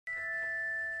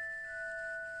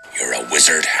You're a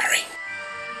wizard, Harry.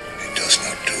 It does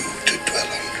not do to dwell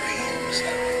on dreams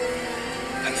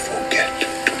and forget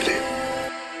to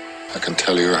live. I can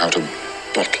tell you how to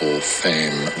bottle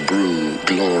fame, brew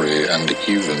glory, and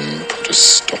even put a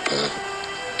stopper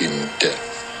in death.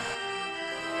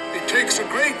 It takes a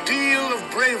great deal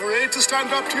of bravery to stand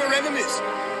up to your enemies,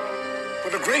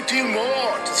 but a great deal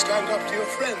more to stand up to your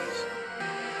friends.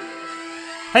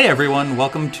 Hey everyone,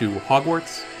 welcome to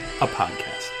Hogwarts, a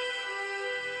podcast.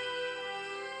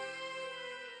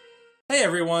 Hey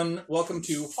everyone, welcome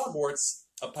to Hogwarts,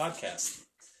 a podcast.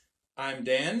 I'm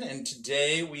Dan, and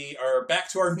today we are back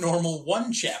to our normal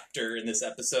one chapter in this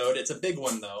episode. It's a big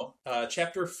one though.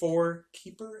 Chapter 4,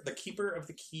 The Keeper of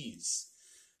the Keys.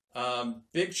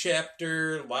 Big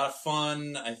chapter, a lot of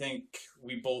fun. I think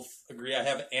we both agree. I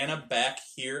have Anna back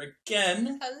here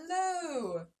again.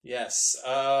 Hello. Yes.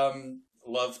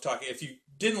 Love talking. If you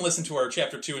didn't listen to our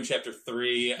chapter 2 and chapter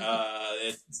 3,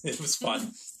 it was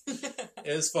fun.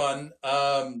 It was fun.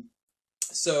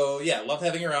 So yeah, love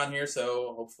having her on here.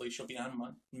 So hopefully she'll be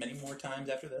on many more times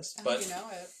after this. But you know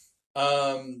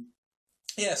it.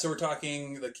 Yeah, so we're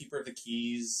talking The Keeper of the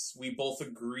Keys. We both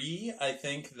agree, I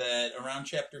think, that around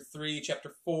chapter 3,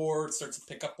 chapter 4, it starts to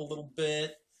pick up a little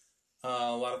bit.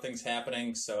 A lot of things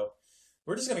happening. So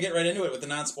we're just going to get right into it with the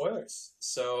non-spoilers.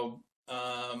 So,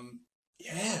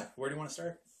 yeah, where do you want to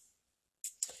start?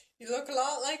 You look a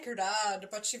lot like your dad,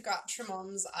 but you've got your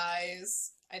mom's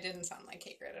eyes. I didn't sound like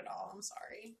Hagrid at all. I'm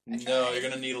sorry. No, you're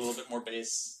going to need a little bit more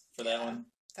bass for that one.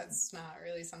 That's not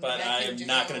really something but I can I'm do.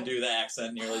 not going to do the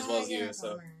accent nearly as well as you.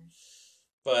 So, bummer.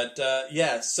 But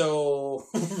yeah, so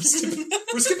we're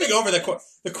skipping over that quote.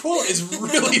 The quote is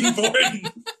really important.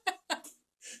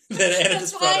 That Anna That's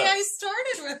just brought why up. I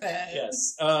started with it.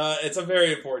 Yes, it's a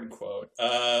very important quote.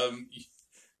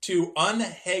 To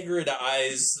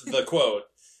un-Hagridize the quote,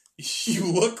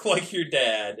 you look like your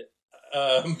dad,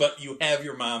 but you have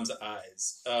your mom's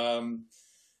eyes.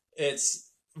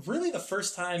 It's really the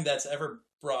first time that's ever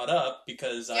brought up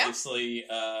because obviously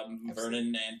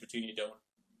Vernon and Petunia don't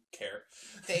care.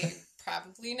 They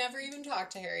probably never even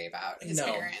talked to Harry about his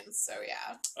parents, so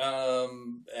yeah.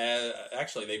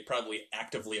 Actually, they probably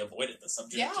actively avoided the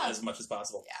subject as much as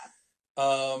possible. Yeah.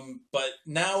 But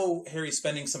now Harry's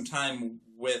spending some time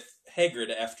with Hagrid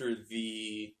after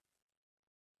the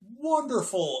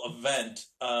wonderful event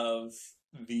of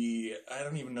the, I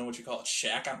don't even know what you call it,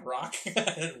 shack on rock?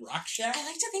 Rock shack? I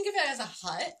like to think of it as a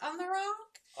hut on the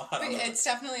rock. A hut on the rock. It's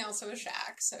definitely also a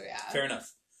shack, so yeah. Fair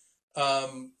enough.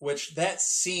 Which that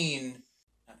scene,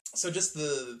 so just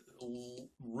the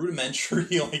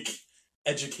rudimentary,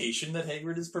 education that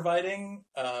Hagrid is providing,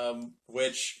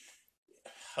 which,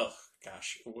 oh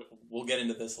gosh, we'll get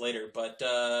into this later, but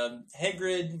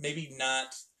Hagrid, maybe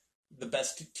not the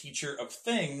best teacher of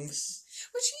things.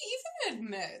 Which he even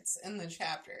admits in the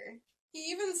chapter.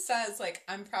 He even says,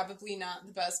 I'm probably not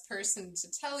the best person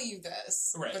to tell you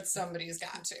this, right, but somebody's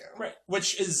got to. Right,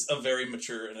 which is a very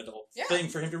mature and adult thing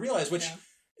for him to realize, which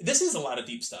this is a lot of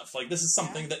deep stuff. This is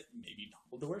something that maybe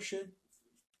Dumbledore should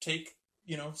take,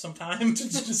 some time to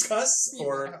discuss,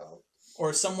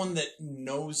 or someone that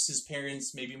knows his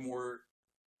parents maybe more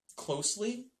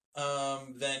closely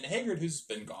than Hagrid, who's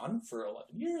been gone for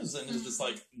 11 years and is just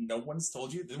no one's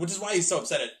told you, which is why he's so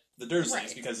upset at the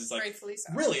Dursleys, because it's rightfully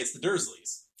so. Really, it's the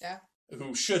Dursleys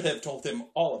who should have told him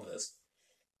all of this.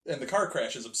 And the car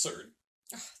crash is absurd.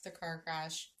 Ugh, the car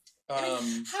crash. I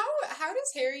mean, how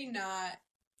does Harry not,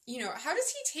 how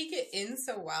does he take it in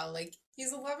so well?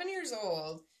 He's 11 years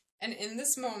old, and in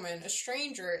this moment, a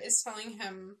stranger is telling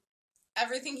him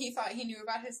everything he thought he knew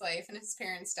about his life and his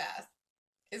parents' death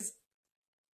is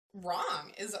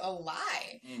wrong, is a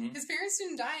lie. Mm-hmm. His parents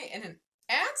didn't die in an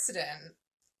accident.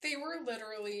 They were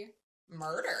literally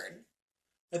murdered.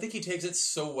 I think he takes it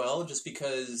so well just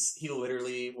because he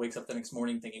literally wakes up the next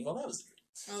morning thinking, well, that was a dream.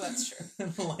 Oh, that's true.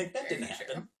 That didn't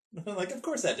happen. Of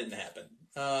course that didn't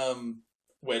happen.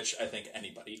 Which I think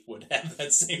anybody would have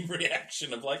that same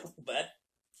reaction of that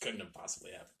couldn't have possibly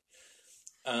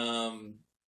happened.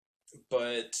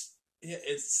 But yeah,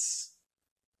 it's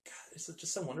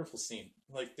just a wonderful scene.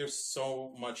 There's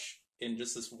so much in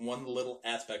just this one little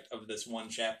aspect of this one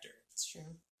chapter. It's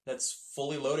true. That's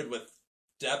fully loaded with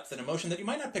depth and emotion that you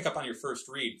might not pick up on your first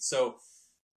read. So,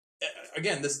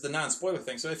 again, this is the non-spoiler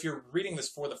thing. So if you're reading this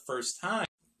for the first time,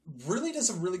 really does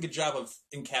a really good job of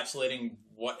encapsulating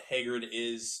what Hagrid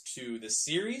is to the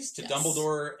series, to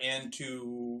Dumbledore, and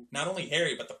to not only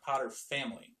Harry, but the Potter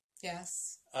family.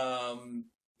 Yes.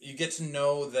 You get to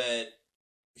know that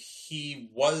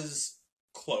he was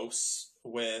close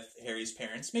with Harry's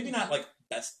parents. Maybe not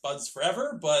best buds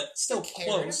forever, but still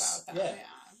close. About them, yeah.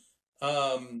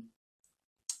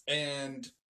 And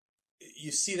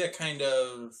you see that kind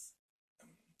of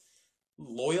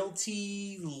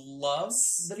loyalty, love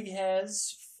that he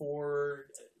has for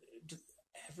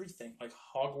everything, like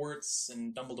Hogwarts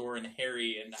and Dumbledore and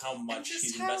Harry, and how much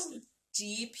he's invested.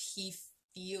 Deep he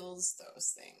feels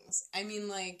those things. I mean,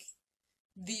 like,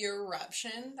 the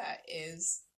eruption that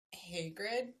is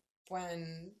Hagrid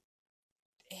when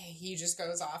he just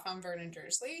goes off on Vernon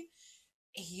Dursley,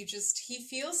 he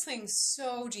feels things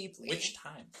so deeply. Which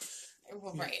time?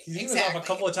 Well, right. He goes off a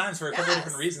couple of times for a couple of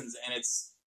different reasons, and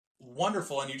it's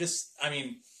wonderful. And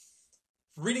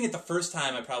reading it the first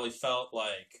time, I probably felt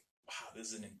like, wow,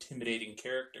 this is an intimidating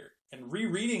character. And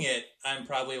rereading it, I'm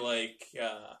probably like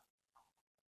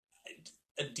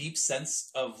a deep sense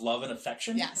of love and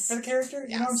affection for the character.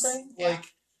 You know what I'm saying? Yeah. Like,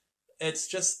 it's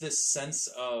just this sense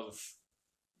of,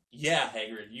 yeah,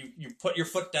 Hagrid, you put your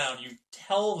foot down, you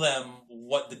tell them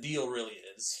what the deal really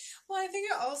is. Well, I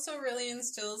think it also really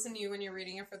instills in you when you're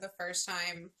reading it for the first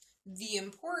time the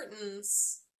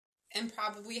importance and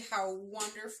probably how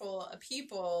wonderful a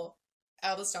people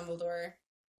Albus Dumbledore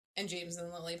and James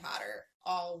and Lily Potter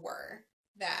all were.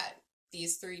 That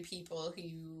these three people who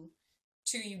you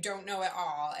don't know at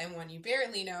all, and one you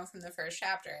barely know from the first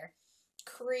chapter,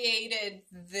 created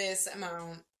this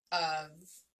amount of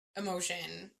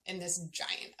emotion in this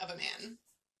giant of a man.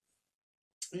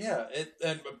 Yeah,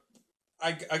 and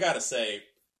I gotta say,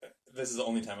 this is the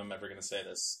only time I'm ever gonna say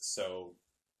this, so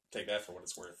take that for what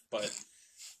it's worth. But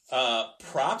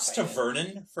props to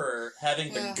Vernon for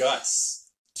having the guts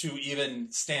to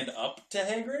even stand up to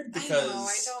Hagrid, because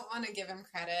I don't want to give him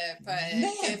credit, but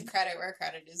give credit where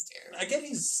credit is due. I get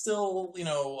he's still,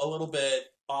 a little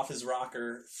bit off his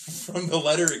rocker from the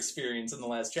letter experience in the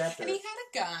last chapter. And he had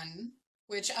a gun,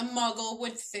 which a muggle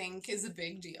would think is a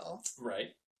big deal.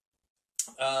 Right.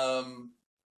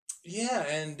 Yeah,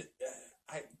 and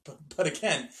but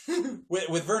again,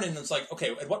 with Vernon, it's like,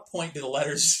 okay, at what point do the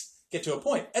letters get to a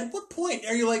point? At what point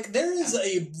are you like, there is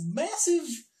a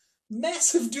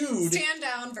massive dude. Stand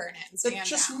down, Vernon. That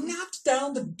just knocked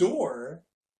down the door.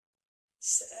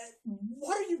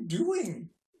 What are you doing?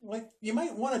 Like, you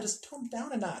might want to just tone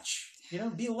down a notch.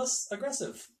 Be less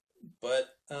aggressive. But,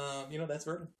 that's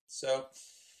Vernon. So,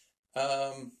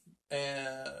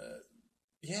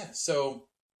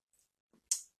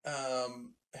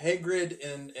 Hagrid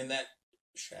in that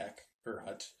shack, or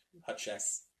shack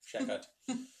hut,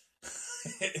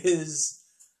 is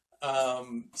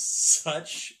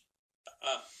such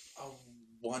a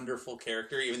wonderful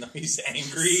character, even though he's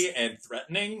angry and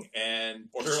threatening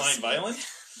and borderline violent.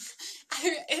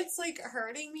 It's like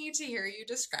hurting me to hear you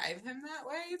describe him that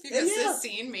way, because this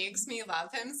scene makes me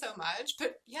love him so much.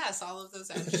 But yes, all of those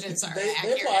adjectives are accurate.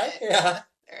 They apply. Yeah,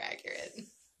 they're accurate.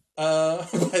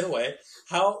 By the way,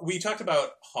 how we talked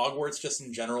about Hogwarts just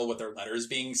in general with their letters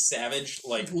being savage.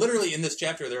 Like, literally in this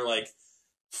chapter, they're like,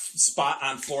 spot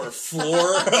on floor of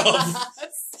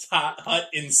hut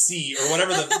in C, or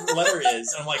whatever the letter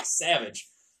is. And I'm like, savage.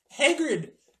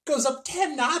 Hagrid goes up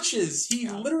 10 notches. He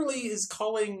literally is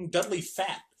calling Dudley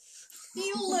fat.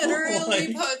 He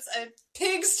literally puts a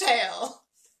pig's tail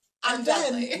on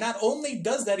Dudley. Then, not only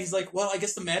does that, he's like, well, I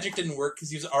guess the magic didn't work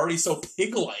because he was already so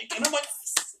pig-like. And I'm like,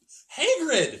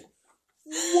 Hagrid!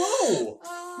 Whoa!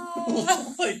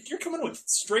 Like, you're coming with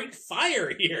straight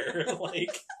fire here.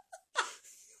 Like,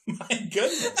 my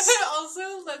goodness.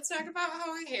 Also, let's talk about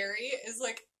how Harry is,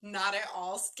 like, not at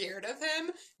all scared of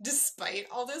him, despite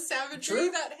all this savagery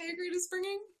that Hagrid is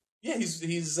bringing. Yeah,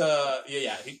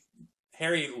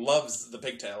 Harry loves the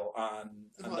pigtail on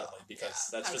Dudley, because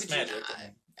that's just magic.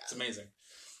 And it's amazing.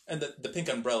 And the pink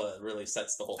umbrella really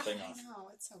sets the whole thing off. I know,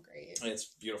 it's so great. It's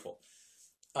beautiful.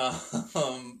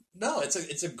 No,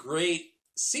 it's a great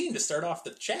scene to start off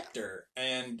the chapter,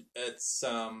 and it's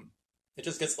it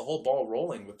just gets the whole ball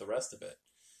rolling with the rest of it.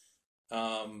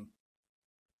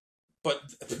 But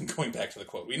going back to the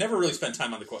quote, we never really spent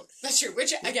time on the quote. That's true,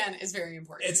 which again is very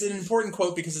important. It's an important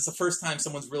quote because it's the first time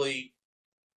someone's really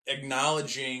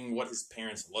acknowledging what his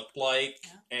parents looked like,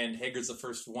 and Hagrid's the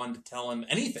first one to tell him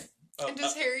anything. And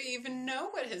does Harry even know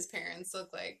what his parents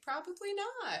look like? Probably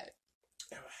not.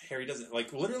 Harry doesn't.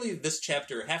 Like, literally this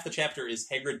chapter, half the chapter is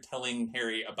Hagrid telling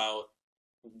Harry about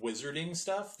wizarding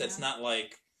stuff that's not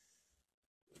like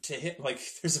to hit. Like,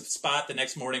 there's a spot the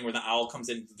next morning where the owl comes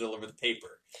in to deliver the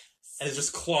paper and is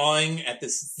just clawing at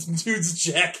this dude's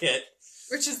jacket,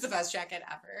 which is the best jacket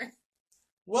ever.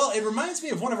 Well, it reminds me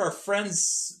of one of our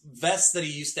friends' vests that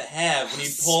he used to have when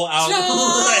he'd pull out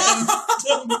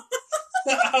random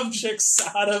objects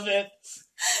out of it.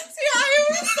 See, I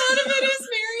always thought of it as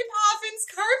Mary Poppins'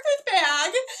 carpet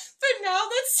bag, but now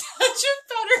that's such a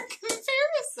better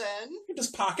comparison.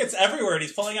 Just pockets everywhere, and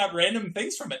he's pulling out random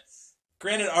things from it.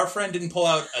 Granted, our friend didn't pull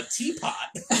out a teapot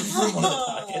from one of the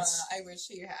pockets. I wish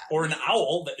he had. Or an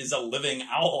owl that is a living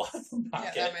owl out of the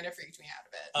pocket. Yeah, that might have freaked me out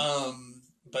a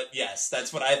bit. But yes,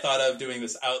 that's what I thought of doing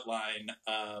this outline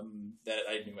that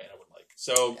I knew Anna would like.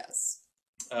 So, yes.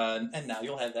 And now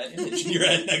you'll have that image in your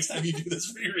head next time you do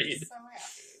this reread.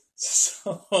 So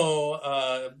happy.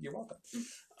 So, you're welcome.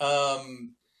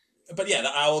 But yeah,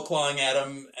 the owl clawing at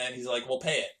him, and he's like, "We'll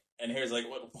pay it." And Harry's like,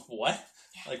 "What?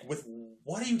 Like, with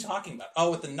what are you talking about?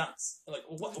 Oh, with the nuts. Like,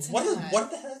 what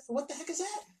the heck is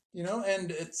that? You know?"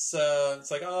 And it's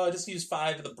like, "Oh, I just used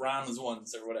 5 of the bronze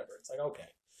ones or whatever." It's like, okay,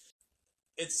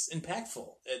 it's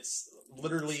impactful. It's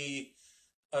literally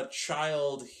a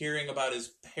child hearing about his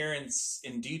parents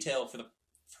in detail for the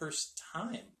first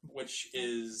time, which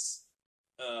is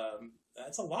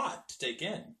that's a lot to take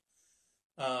in.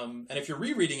 And if you're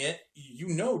rereading it, you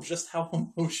know just how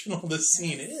emotional this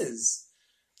scene is.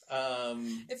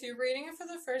 If you're reading it for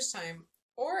the first time,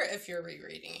 or if you're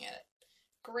rereading it,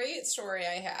 great story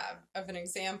I have of an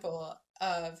example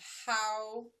of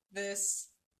how this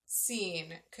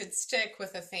scene could stick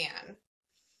with a fan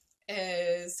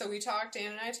is, so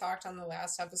Dan and I talked on the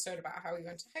last episode about how we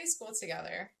went to high school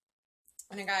together,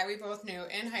 and a guy we both knew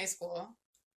in high school,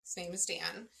 his name is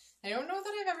Dan. I don't know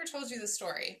that I've ever told you this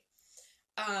story.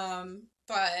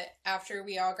 But after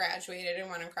we all graduated and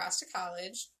went across to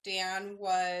college, Dan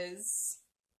was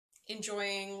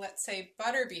enjoying, let's say,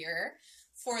 butterbeer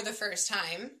for the first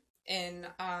time in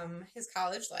his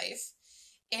college life,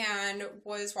 and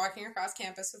was walking across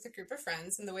campus with a group of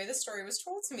friends. And the way the story was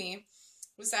told to me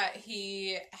was that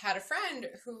he had a friend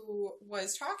who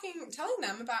was telling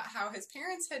them about how his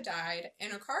parents had died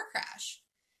in a car crash.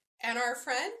 And our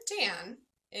friend Dan,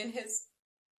 in his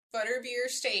butterbeer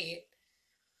state,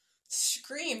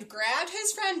 grabbed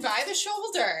his friend by the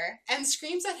shoulder and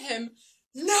screams at him,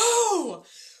 "No!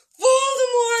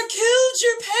 Voldemort killed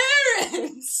your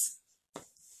parents!"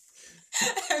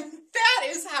 And that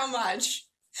is how much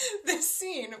this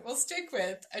scene will stick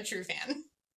with a true fan.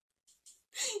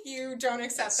 You don't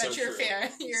accept that your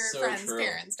friend's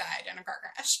parents died in a car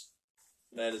crash.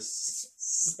 That is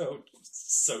so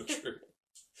true.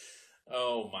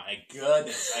 Oh my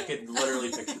goodness. I could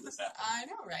literally picture this happening. I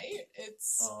know, right?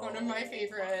 It's one of my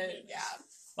favorite,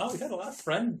 Wow, we've had a lot of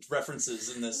friend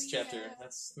references in this chapter.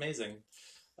 That's amazing.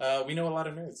 We know a lot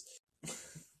of nerds.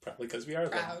 Probably because we are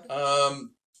proud.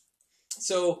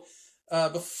 So,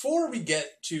 before we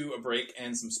get to a break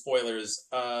and some spoilers,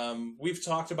 we've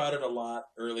talked about it a lot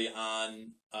early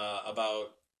on,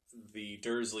 about the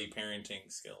Dursley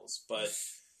parenting skills,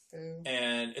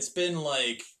 and it's been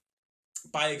like,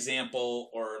 by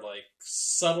example, or like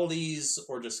subtleties,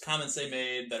 or just comments they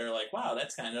made that are like, wow,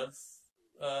 that's kind of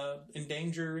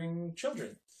endangering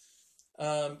children.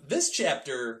 This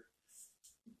chapter,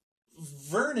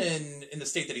 Vernon, in the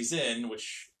state that he's in,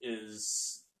 which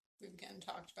is, we've again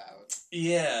talked about.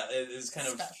 Yeah, it is kind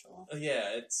special.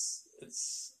 It's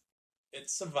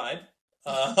a vibe.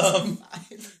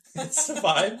 It's a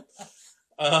vibe.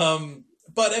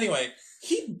 But anyway,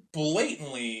 he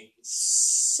blatantly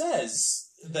says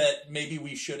that maybe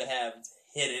we should have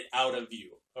hit it out of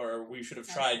you, or we should have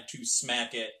tried to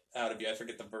smack it out of you. I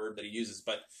forget the verb that he uses,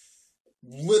 but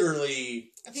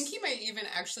literally, I think he might even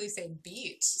actually say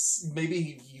beat. Maybe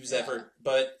he used that verb,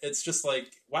 but it's just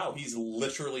like, wow, he's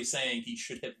literally saying he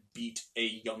should have beat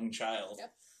a young child.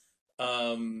 Yep.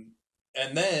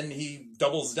 And then he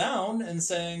doubles down and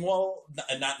saying, well,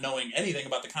 not knowing anything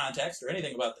about the context or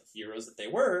anything about the heroes that they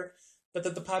were, but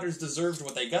that the Potters deserved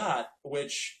what they got,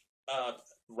 which,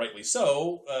 rightly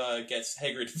so, gets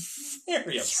Hagrid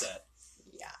very upset.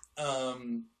 Yeah.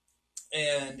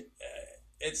 And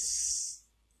it's...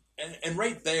 And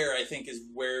right there, I think, is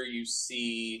where you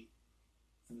see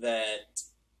that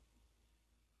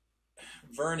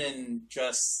Vernon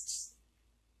just,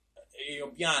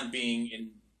 beyond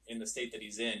being in the state that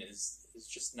he's in, is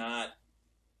just not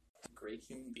a great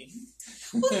human being.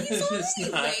 Well, he's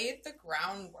already laid the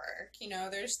groundwork.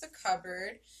 There's the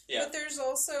cupboard, but there's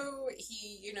also,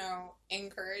 he,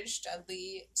 encouraged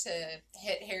Dudley to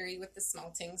hit Harry with the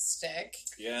smelting stick.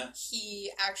 Yeah.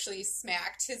 He actually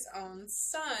smacked his own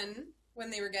son when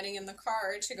they were getting in the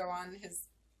car to go on his,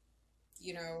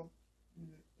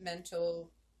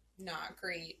 mental not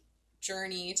great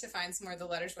journey to find somewhere the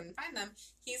letters wouldn't find them.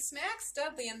 He smacks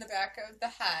Dudley in the back of the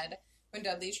head when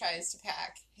Dudley tries to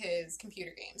pack his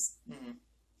computer games. Mm-hmm.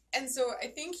 And so I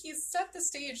think he's set the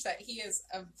stage that he is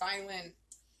a violent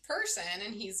person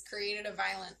and he's created a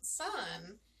violent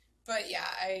son. But yeah,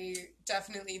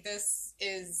 this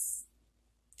is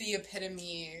the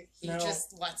epitome. He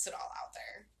just lets it all out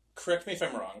there. correct me if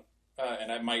I'm wrong,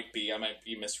 and I might be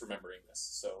misremembering this.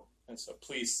 So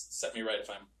please set me right if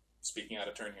I'm speaking out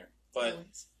of turn here. But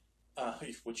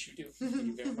which you do,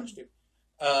 you very much do.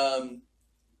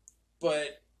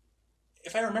 But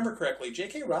if I remember correctly,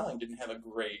 J.K. Rowling didn't have a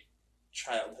great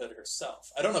childhood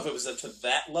herself. I don't know if it was to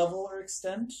that level or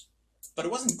extent, but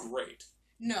it wasn't great.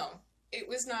 No, it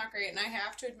was not great, and I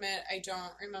have to admit, I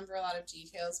don't remember a lot of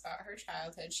details about her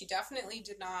childhood. She definitely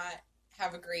did not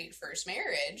have a great first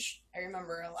marriage. I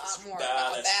remember a lot more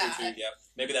about that's that. True too, yeah.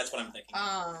 Maybe that's what I'm thinking.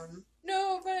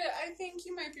 No, but I think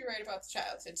you might be right about the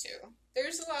childhood too.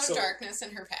 There's a lot of darkness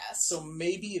in her past. So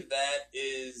maybe that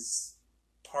is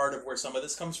part of where some of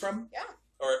this comes from? Yeah.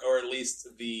 Or at least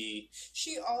the...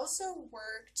 She also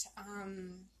worked, I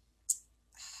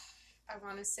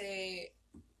want to say...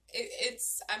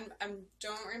 I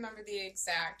don't remember the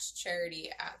exact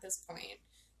charity at this point,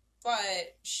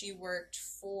 but she worked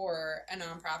for a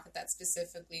nonprofit that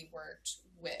specifically worked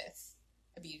with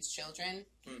abused children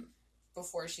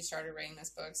before she started writing this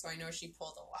book. So I know she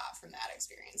pulled a lot from that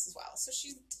experience as well. So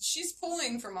she's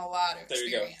pulling from a lot of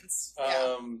experience. There you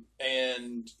go.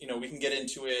 And we can get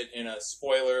into it in a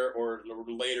spoiler or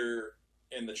later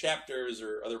in the chapters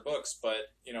or other books,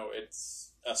 but it's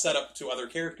a setup to other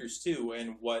characters too,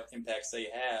 and what impacts they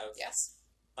have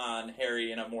on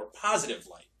Harry in a more positive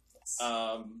light. Yes.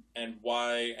 And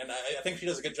why, and I think she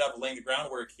does a good job of laying the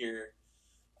groundwork here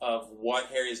of what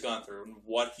Harry has gone through and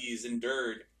what he's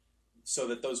endured, so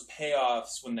that those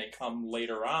payoffs, when they come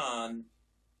later on,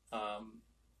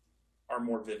 are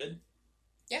more vivid.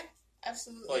 Yeah,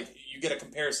 absolutely. Like, you get a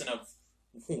comparison of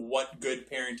what good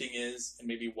parenting is and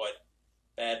maybe what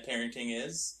bad parenting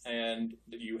is, and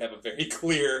you have a very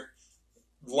clear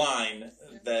line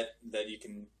that you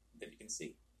can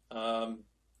see.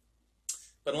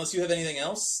 But unless you have anything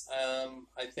else,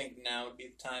 I think now would be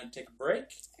the time to take a break.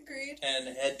 Agreed.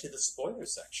 And head to the spoiler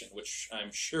section, which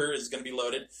I'm sure is going to be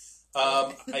loaded.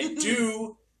 I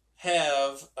do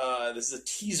have, this is a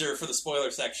teaser for the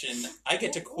spoiler section, I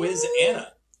get to quiz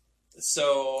Anna.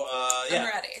 So, yeah. I'm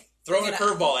ready. Throwing a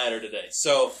curveball at her today.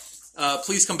 So,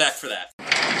 please come back for that.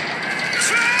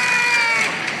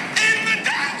 In the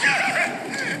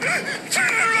dungeon!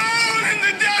 Turn around in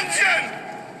the dungeon!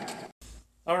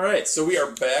 Alright, so we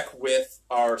are back with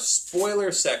our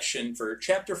spoiler section for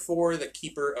Chapter 4, The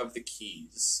Keeper of the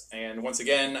Keys. And once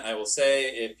again, I will say,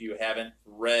 if you haven't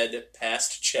read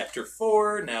past Chapter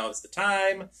 4, now is the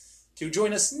time to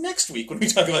join us next week when we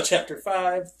talk about Chapter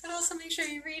 5. And also make sure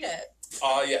you read it.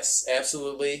 Yes,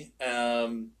 absolutely.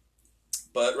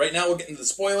 But right now we'll get into the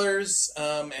spoilers.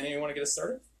 Anna, you want to get us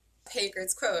started?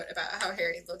 Hagrid's quote about how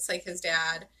Harry looks like his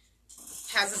dad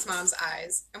has his mom's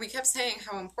eyes. And we kept saying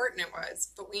how important it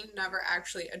was, but we never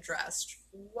actually addressed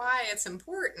why it's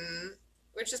important,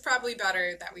 which is probably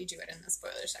better that we do it in the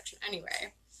spoiler section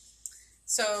anyway.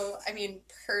 So, I mean,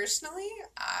 personally,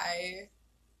 I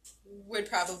would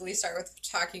probably start with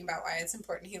talking about why it's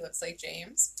important he looks like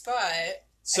James, but...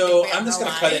 So, I'm just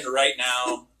going to cut in right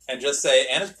now and just say,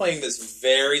 Anna's playing this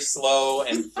very slow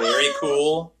and very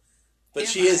cool, but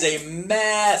she is a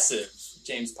massive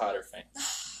James Potter fan.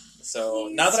 So,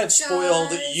 now that I've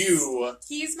spoiled you...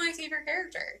 He's my favorite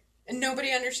character, and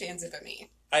nobody understands it but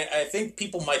me. I think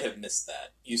people might have missed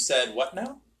that. You said what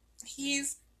now?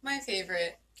 He's my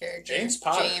favorite character. James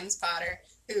Potter. James Potter,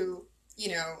 who,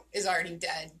 is already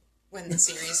dead when the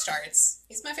series starts.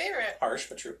 He's my favorite. Harsh,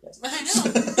 but true. Yes.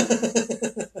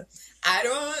 I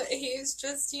know. He's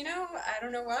just, I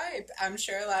don't know why. I'm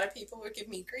sure a lot of people would give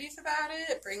me grief about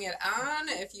it. Bring it on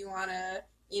if you want to,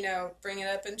 bring it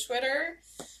up in Twitter.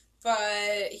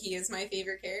 But he is my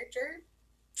favorite character.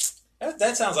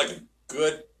 That sounds like a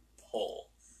good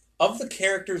pull. Of the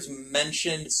characters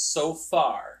mentioned so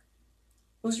far,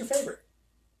 who's your favorite?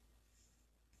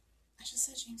 I just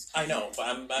said James Potter. I know,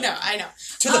 but No, I know.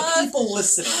 To the people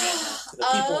listening, Anna. To the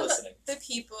people listening. The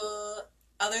people,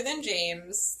 other than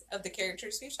James, of the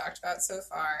characters we've talked about so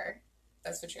far,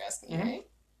 that's what you're asking, right?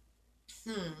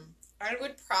 I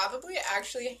would probably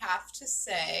actually have to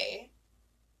say...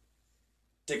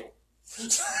 Diggle.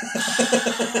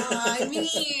 I mean,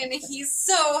 he's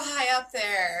so high up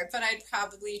there, but I'd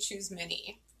probably choose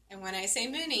Minnie. And when I say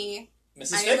Minnie,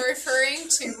 I am referring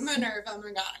to Minerva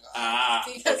McGonagall.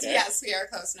 Because, yes, we are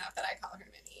close enough that I call her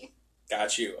Minnie.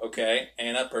 Got you. Okay.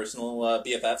 Anna, personal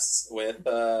BFFs with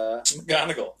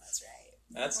McGonagall. That's right.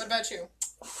 What about you?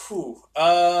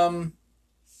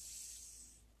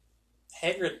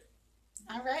 Hagrid.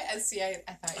 All right. I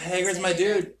thought you Hagrid's my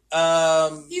dude.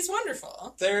 He's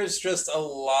wonderful. There's just a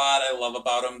lot I love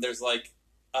about him. There's like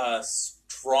a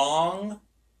strong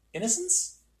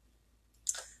innocence.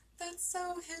 that's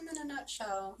so him in a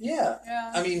nutshell. Yeah.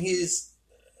 Yeah. I mean, he's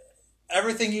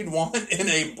everything you'd want in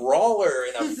a brawler,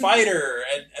 in a fighter,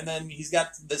 and then he's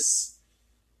got this,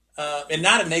 and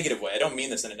not a negative way. I don't mean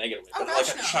this in a negative way, but like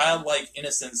a childlike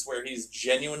innocence where he's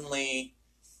genuinely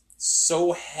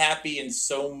so happy and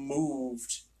so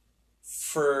moved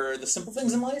for the simple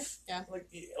things in life. Yeah.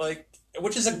 Like,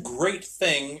 which is a great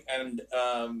thing, and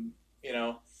you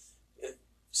know,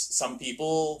 some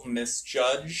people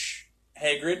misjudge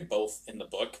Hagrid, both in the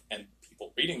book and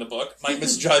people reading the book might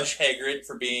misjudge Hagrid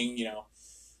for being, you know,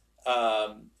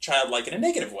 childlike in a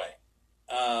negative way,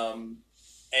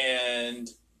 and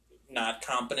not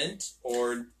competent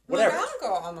or whatever.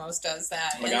 McGonagall almost does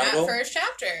that in that first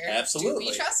chapter. Absolutely.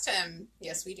 Do we trust him?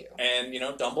 Yes, we do. And, you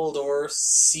know, Dumbledore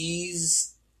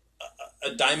sees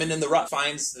a diamond in the rough,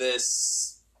 finds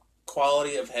this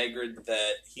quality of Hagrid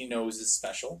that he knows is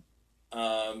special,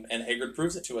 and Hagrid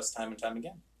proves it to us time and time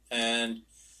again. And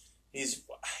I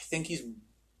think he's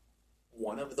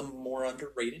one of the more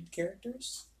underrated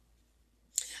characters.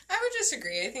 I would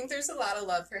disagree. I think there's a lot of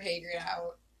love for Hagrid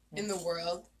out in the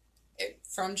world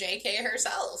from J.K.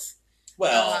 herself.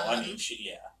 Well, I mean,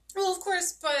 yeah. Well, of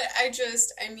course, but I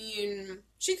mean,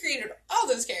 she created all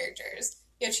those characters,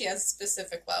 yet she has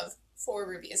specific love for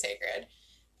Rubeus Hagrid.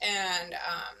 And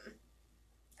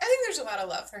I think there's a lot of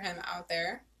love for him out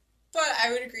there. But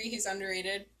I would agree he's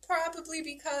underrated, probably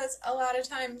because a lot of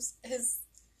times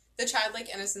the childlike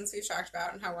innocence we've talked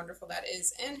about and how wonderful that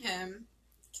is in him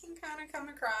can kind of come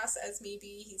across as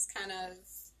maybe he's kind of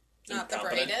not the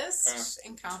brightest,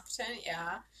 incompetent,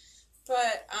 yeah.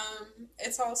 But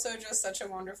it's also just such a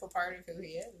wonderful part of who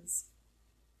he is.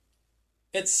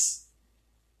 It's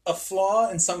a flaw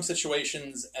in some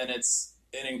situations, and it's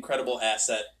an incredible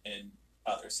asset in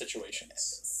other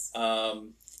situations.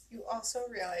 You also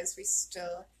realize we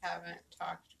still haven't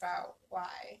talked about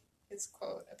why his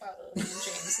quote about Lily and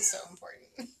James is so important.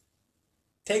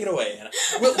 Take it away, Anna.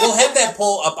 We'll have that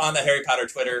poll up on the Harry Potter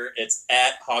Twitter. It's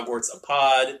at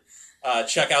HogwartsAPod.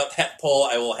 Check out that poll.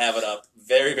 I will have it up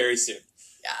very, very soon.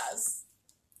 Yes.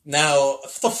 Now,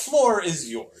 the floor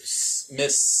is yours,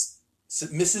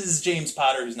 Mrs. James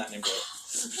Potter, who's not named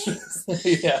Rose.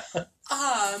 Yeah.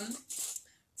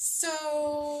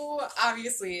 So,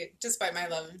 obviously, despite my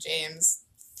love of James,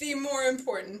 the more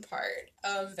important part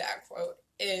of that quote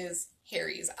is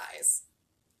Harry's eyes.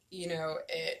 You know,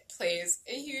 it plays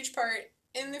a huge part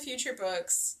in the future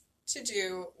books to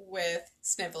do with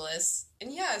Snivellus.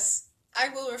 And yes, I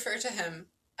will refer to him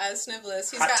as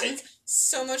Snivellus. He's gotten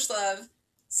so much love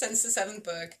since the 7th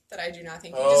book that I do not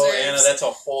think he deserves. Oh, Anna, that's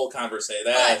a whole conversation.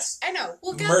 I know,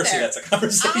 we'll get mercy, there. That's a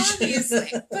conversation.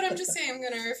 Obviously. But I'm just saying I'm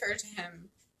going to refer to him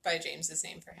by James's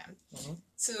name for him. Mm-hmm.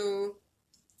 So,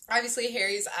 obviously,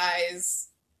 Harry's eyes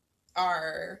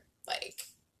are, like,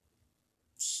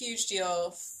 huge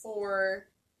deal for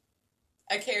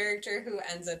a character who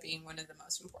ends up being one of the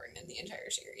most important in the entire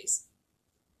series.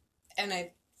 And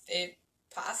it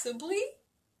possibly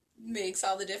makes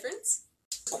all the difference.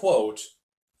 Quote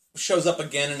shows up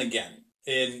again and again.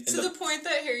 To the point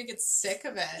that Harry gets sick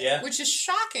of it, which is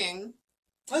shocking.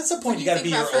 That's the point. You got to be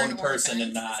your own person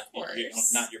and not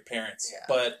your parents. Yeah.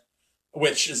 But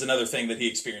which is another thing that he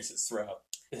experiences throughout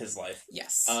his life.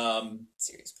 Yes.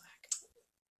 Sirius Black.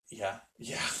 Yeah.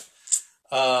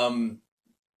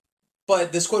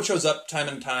 But this quote shows up time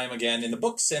and time again in the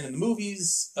books and in the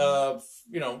movies.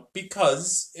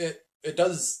 Because it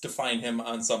does define him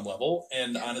on some level.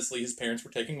 And honestly, his parents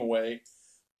were taken away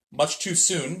much too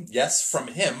soon. Yes, from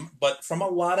him, but from a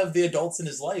lot of the adults in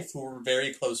his life who were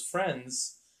very close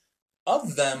friends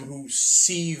of them who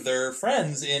see their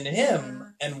friends in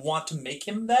him and want to make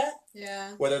him that.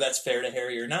 Yeah. Whether that's fair to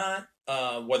Harry or not,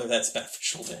 whether that's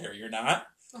beneficial to Harry or not.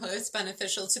 Well, it's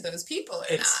beneficial to those people or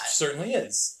not. It certainly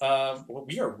is.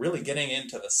 We are really getting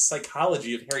into the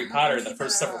psychology of Harry Potter in the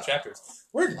first several chapters.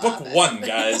 We're in book 1,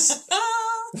 guys.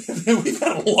 We've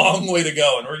got a long way to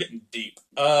go, and we're getting deep.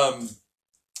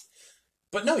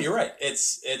 But no, you're right.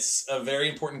 It's a very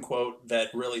important quote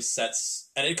that really sets...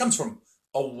 And it comes from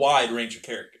a wide range of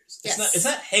characters. Yes. It's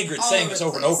not Hagrid saying this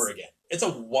over and over again. It's a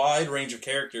wide range of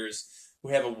characters who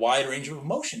have a wide range of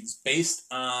emotions based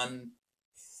on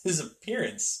his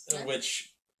appearance,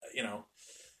 which,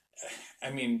 I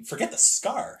mean, forget the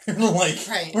scar.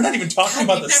 We're not even talking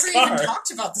about the scar. We've never even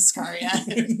talked about the scar yet.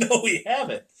 No, we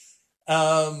haven't.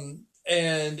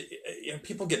 And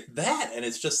people get that, and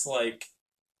it's just like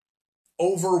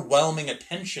overwhelming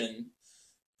attention.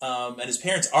 And his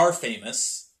parents are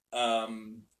famous.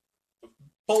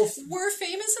 Both were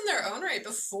famous in their own right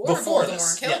before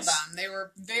Voldemort killed them. They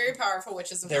were very powerful,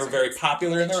 which is they were very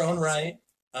popular in their own right.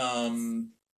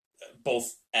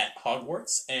 both at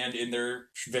Hogwarts and in their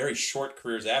very short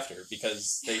careers after,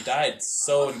 because they died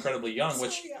so incredibly young,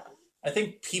 which I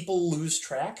think people lose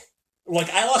track.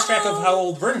 Like, I lost track of how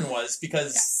old Vernon was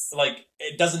because, like,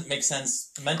 it doesn't make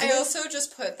sense mentally. I also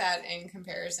just put that in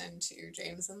comparison to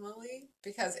James and Lily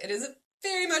because it is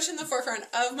very much in the forefront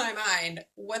of my mind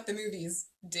what the movies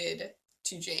did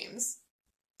to James.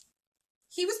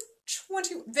 He was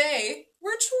 20. They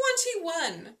were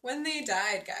 21 when they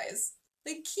died, guys.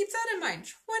 Like, keep that in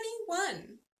mind.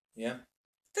 21. Yeah.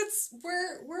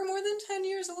 We're more than 10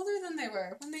 years older than they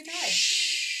were when they died.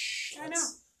 Shh. I know.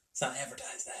 Let's not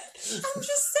advertise that. I'm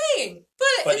just saying.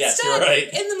 But yes, instead, you're right.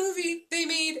 in the movie, they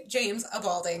made James a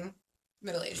balding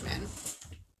middle-aged man.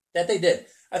 That they did.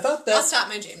 I thought that... I'll stop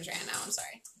my James rant now. I'm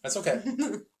sorry. That's okay.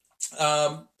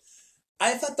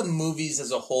 I thought the movies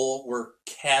as a whole were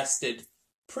casted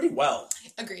pretty well.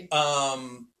 Agreed.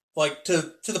 Like,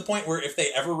 to the point where if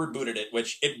they ever rebooted it,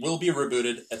 which it will be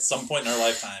rebooted at some point in our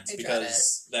lifetimes,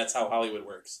 because that's how Hollywood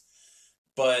works.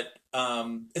 But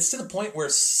it's to the point where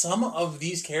some of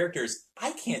these characters,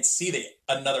 I can't see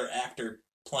another actor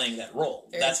playing that role.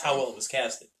 That's how well it was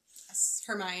casted. Yes.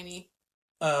 Hermione.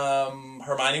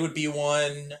 Hermione would be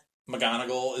one.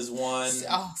 McGonagall is one.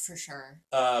 Oh, for sure.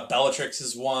 Bellatrix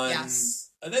is one.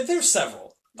 Yes. There's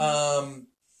several.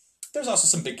 There's also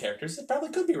some big characters that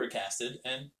probably could be recasted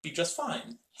and be just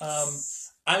fine.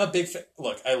 I'm a big fan.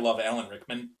 Look, I love Alan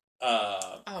Rickman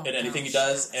in anything he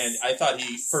does, and I thought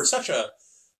for such a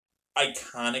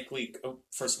iconically...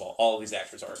 First of all of these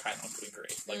actors are iconically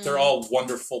great. Like, they're all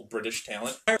wonderful British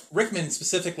talent. Rickman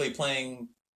specifically playing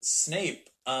Snape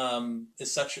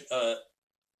is such a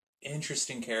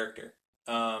interesting character.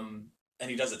 And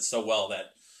he does it so well,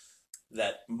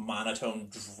 that monotone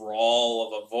drawl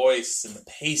of a voice and the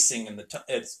pacing and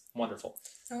it's wonderful.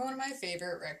 So one of my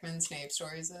favorite Rickman Snape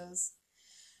stories is,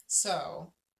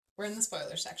 so we're in the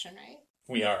spoiler section, right?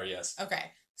 We are, yes.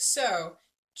 Okay. So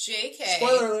J.K.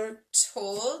 Spoiler alert.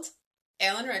 told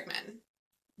Alan Rickman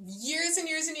years and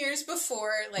years and years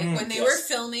before, like when they were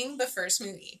filming the first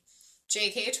movie,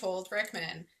 J.K. told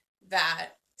Rickman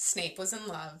that Snape was in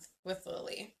love with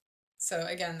Lily. So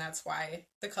again, that's why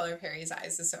the color of Harry's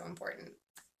eyes is so important.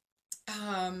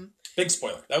 Big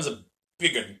spoiler. That was a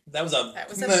big one. That was a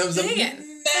big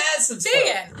one. Massive spoiler.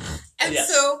 Big one. And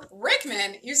so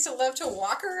Rickman used to love to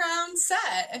walk around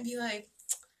set and be like,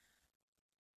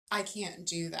 I can't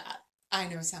do that. I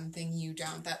know something you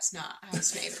don't. That's not how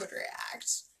Snape would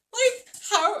react. Like,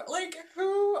 how, like,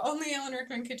 who? Only Alan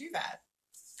Rickman could do that.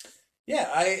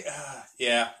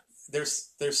 Yeah, there's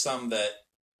some that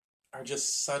are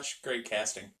just such great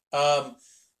casting. Going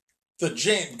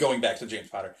back to James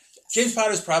Potter. James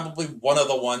Potter's probably one of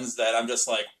the ones that I'm just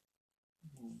like,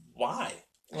 why?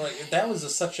 Like, that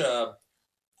was such a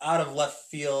out of left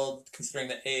field considering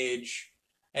the age.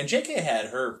 And J.K. had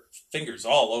her fingers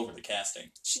all over the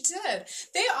casting. She did.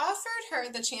 They offered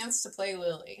her the chance to play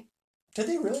Lily. Did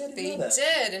they really? They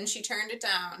did, and she turned it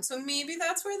down. So maybe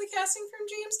that's where the casting from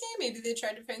James came. Maybe they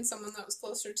tried to find someone that was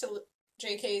closer to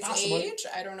J.K.'s age.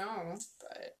 I don't know,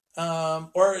 but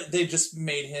or they just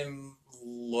made him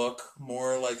look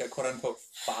more like a quote unquote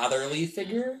fatherly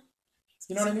figure.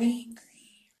 You know what I mean?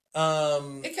 It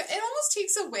almost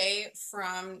takes away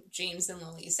from James and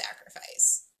Lily's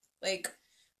sacrifice, like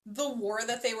the war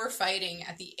that they were fighting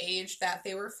at the age that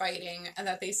they were fighting, and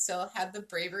that they still had the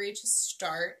bravery to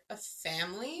start a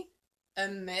family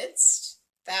amidst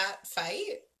that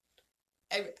fight.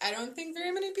 I don't think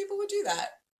very many people would do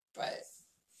that, but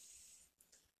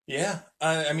yeah,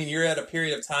 I mean, you're at a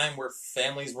period of time where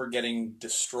families were getting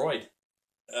destroyed,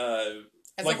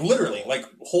 like literally, like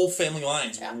whole family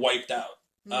lines wiped out,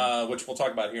 which we'll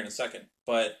talk about here in a second.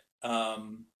 But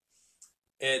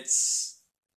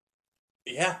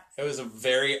it was a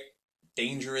very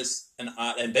dangerous and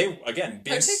odd, and they, again,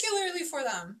 particularly for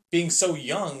them being so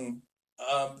young,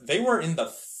 they were in the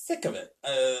thick of it,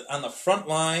 on the front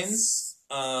lines,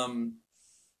 doing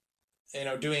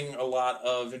a lot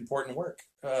of important work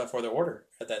for the Order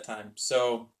at that time.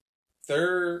 So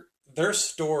their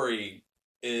story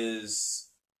is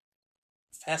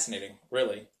fascinating,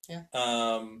 really. Yeah.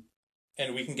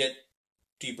 And we can get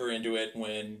deeper into it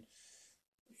when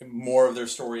more of their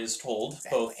story is told,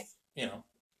 both,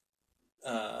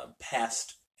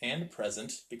 past and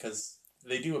present, because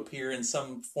they do appear in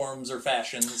some forms or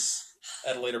fashions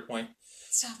at a later point.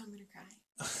 Stop, I'm gonna cry.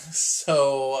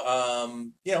 So,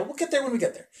 we'll get there when we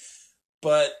get there.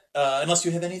 But unless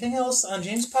you have anything else on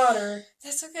James Potter...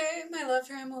 That's okay. My love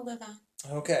for him will live on.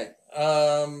 Okay.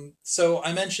 So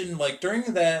I mentioned, like,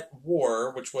 during that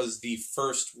war, which was the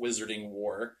first Wizarding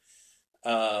War,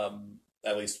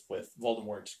 at least with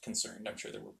Voldemort concerned. I'm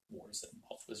sure there were wars that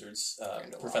involved wizards.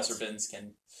 Professor Binns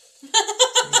can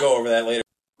go over that later.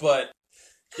 But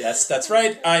yes, that's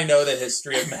right. I know the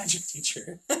history of magic,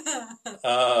 teacher.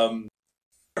 Our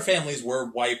families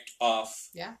were wiped off.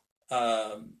 Yeah.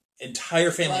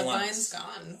 Entire family lines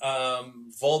gone.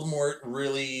 Voldemort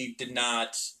really did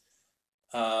not.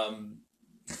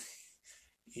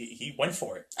 He went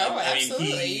for it. Oh,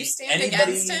 absolutely! You stand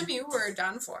against him, you were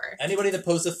done for. Anybody that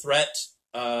posed a threat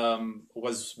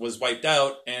was wiped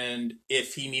out, and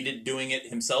if he needed doing it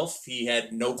himself, he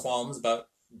had no qualms about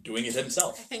doing it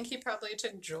himself. I think he probably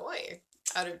took joy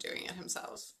out of doing it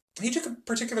himself. He took a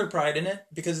particular pride in it,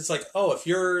 because it's like, oh, if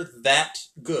you're that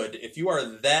good, if you are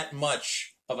that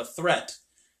much of a threat,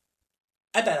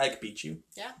 I bet I could beat you.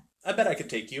 Yeah. I bet I could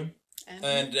take you.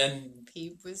 And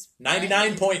he was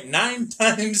 99.9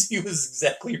 times he was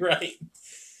exactly right.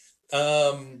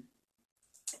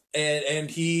 And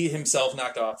he himself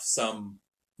knocked off some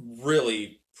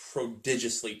really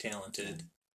prodigiously talented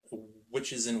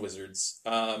witches and wizards.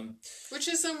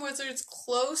 Witches and wizards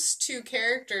close to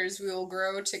characters we will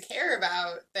grow to care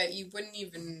about that you wouldn't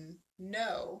even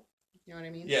know. You know what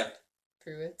I mean? Yeah.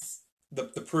 Pruitts. The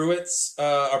Pruitts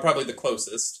are probably the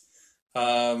closest.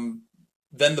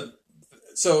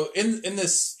 So in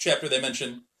this chapter they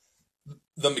mention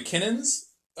the McKinnons,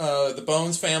 the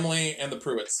Bones family, and the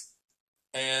Pruitts.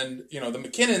 And, the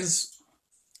McKinnons,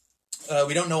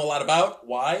 we don't know a lot about.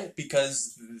 Why?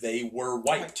 Because they were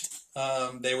wiped.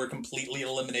 They were completely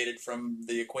eliminated from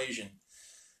the equation,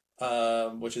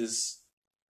 which is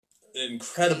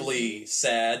incredibly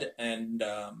sad. And,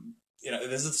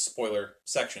 this is a spoiler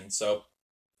section. So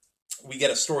we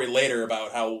get a story later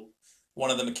about how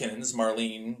one of the McKinnons,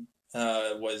 Marlene,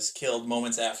 was killed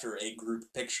moments after a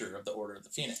group picture of the Order of the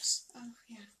Phoenix. Oh,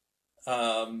 yeah.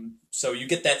 So you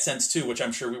get that sense too, which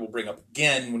I'm sure we will bring up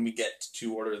again when we get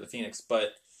to Order of the Phoenix.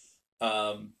 But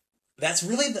that's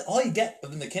really all you get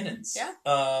of the McKinnons. Yeah.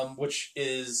 Which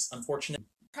is unfortunate.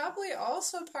 Probably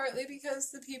also partly because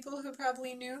the people who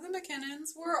probably knew the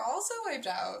McKinnons were also wiped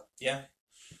out. Yeah.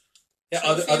 Yeah,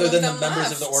 So other than the members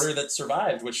left. of the Order that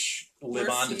survived, which live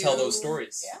on to tell those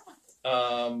stories. Yeah.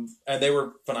 And they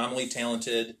were phenomenally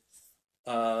talented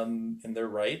in their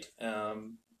right.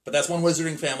 But that's one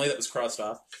wizarding family that was crossed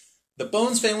off. The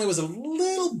Bones family was a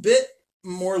little bit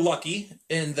more lucky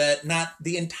in that not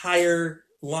the entire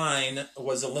line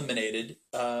was eliminated.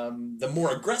 The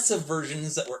more aggressive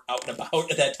versions that were out and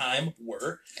about at that time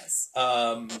were. Yes.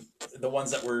 The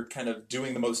ones that were kind of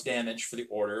doing the most damage for the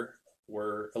Order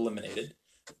were eliminated.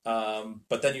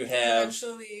 But then you have...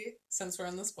 Eventually, since we're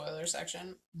in the spoiler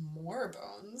section, more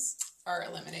Bones are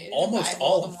eliminated. Almost by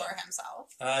all of them. Voldemort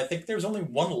himself. I think there's only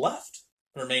one left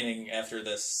remaining after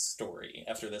this story,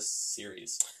 after this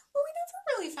series. Well, we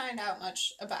never really find out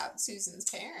much about Susan's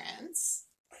parents.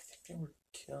 I think they were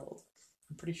killed.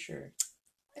 I'm pretty sure.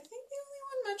 I think the only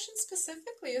one mentioned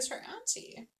specifically is her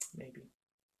auntie. Maybe.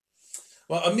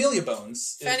 Well, Amelia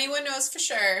Bones... If anyone knows for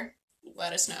sure,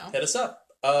 let us know. Hit us up.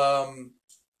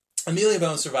 Amelia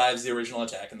Bones survives the original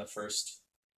attack in the first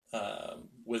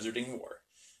Wizarding War.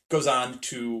 Goes on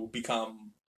to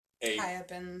become high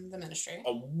up in the ministry.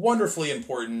 A wonderfully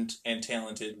important and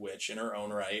talented witch in her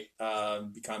own right.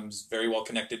 Becomes very well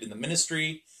connected in the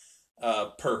ministry,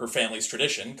 per her family's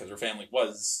tradition, because her family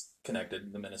was connected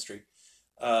in the ministry.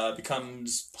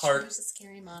 Becomes part... She wears a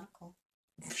scary monocle.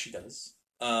 She does.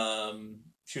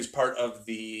 She was part of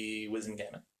the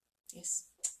Wizengamot. Yes.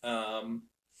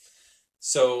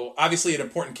 So, obviously an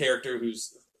important character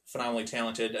who's phenomenally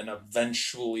talented, and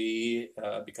eventually,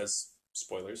 because...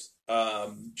 spoilers.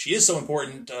 She is so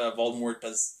important, Voldemort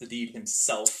does the deed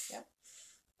himself. Yep.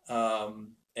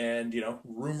 And,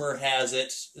 rumor has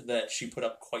it that she put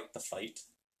up quite the fight.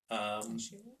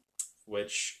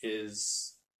 Which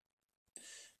is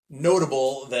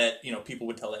notable that, people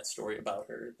would tell that story about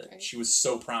her, that right. She was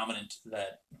so prominent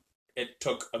that it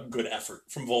took a good effort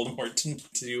from Voldemort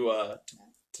to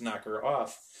knock her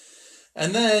off.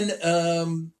 And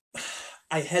then,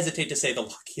 I hesitate to say the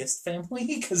luckiest family,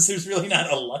 because there's really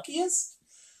not a luckiest.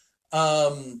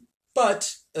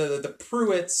 But the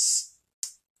Pruitts,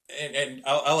 and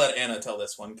I'll let Anna tell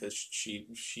this one, because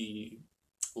she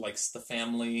likes the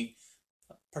family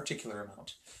a particular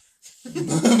amount.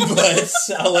 But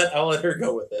I'll let her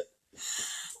go with it.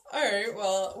 Alright,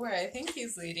 well, where I think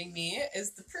he's leading me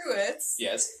is the Pruitts.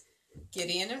 Yes.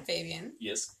 Gideon and Fabian.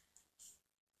 Yes.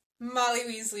 Molly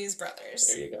Weasley's brothers.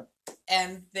 There you go.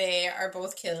 And they are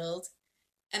both killed.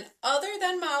 And other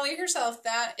than Molly herself,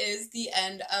 that is the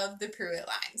end of the Pruitt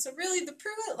line. So really, the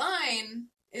Pruitt line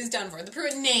is done for. The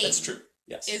Pruitt name That's true.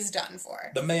 Yes. is done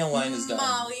for. The male line is done.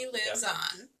 Molly lives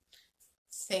on.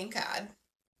 Thank God.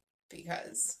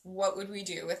 Because what would we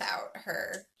do without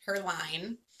her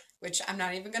line, which I'm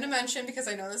not even going to mention because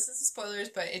I know this is spoilers,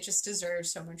 but it just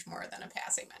deserves so much more than a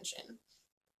passing mention.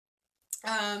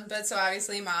 But so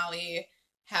obviously Molly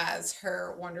has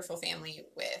her wonderful family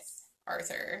with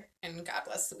Arthur, and God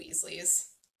bless the Weasleys.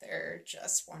 They're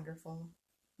just wonderful.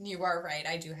 You are right.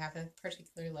 I do have a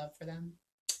particular love for them.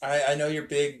 I know you're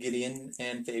big Gideon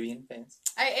and Fabian fans.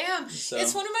 I am. So.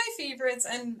 It's one of my favorites,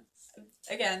 and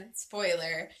again,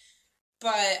 spoiler,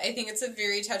 but I think it's a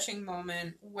very touching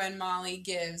moment when Molly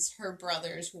gives her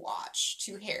brother's watch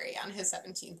to Harry on his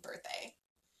 17th birthday.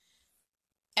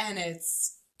 And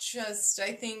it's just,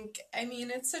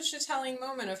 it's such a telling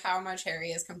moment of how much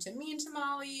Harry has come to mean to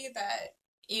Molly, that,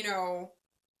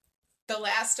 the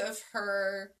last of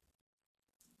her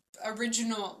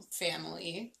original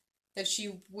family, that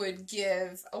she would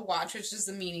give a watch, which is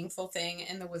a meaningful thing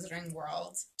in the wizarding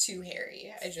world, to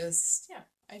Harry. I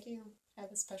do have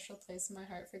a special place in my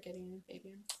heart for Gideon and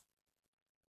Fabian.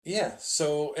 Yeah,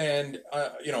 so, and,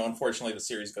 unfortunately the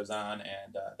series goes on,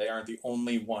 and they aren't the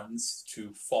only ones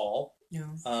to fall.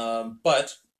 No.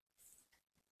 But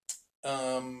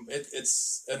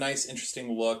it's a nice,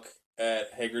 interesting look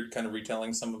at Hagrid kind of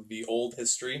retelling some of the old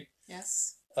history.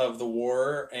 Yes. Of the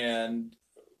war, and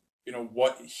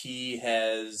what he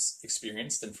has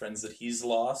experienced and friends that he's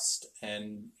lost,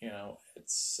 and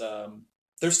it's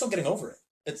they're still getting over it.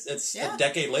 It's a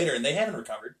decade later and they haven't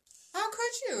recovered. How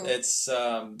could you? It's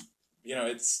it's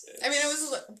it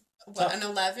was an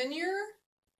 11-year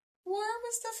war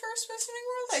was the first Wizarding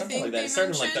World. Something I think like that. They it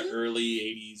started mentioned... in the early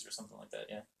 80s or something like that.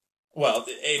 Yeah. Well,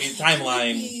 the 80s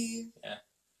timeline. Yeah.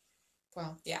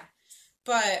 Well, yeah,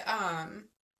 but how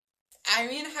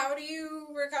do you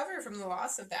recover from the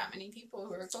loss of that many people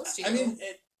who are close to you?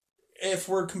 If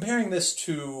we're comparing this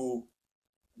to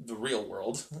the real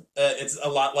world, it's a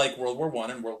lot like World War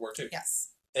I and World War II.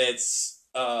 Yes. It's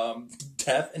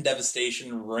death and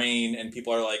devastation reign, and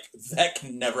people are like, that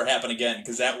can never happen again,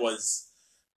 because that was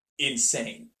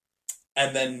insane.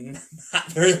 And then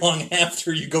not very long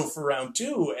after, you go for round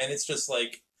 2, and it's just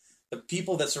like, the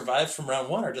people that survived from round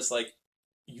 1 are just like,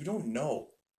 you don't know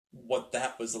what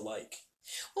that was like.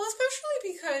 Well,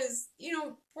 especially because,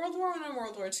 World War I and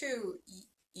World War II,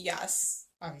 yes,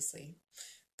 obviously.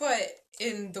 But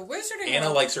in the Wizarding Anna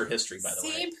World... likes her history, by the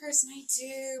way. Same person, I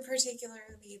do,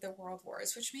 particularly the World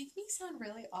Wars, which make me sound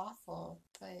really awful,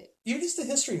 but... You're just a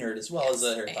history nerd as well as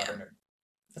a Harry Potter nerd.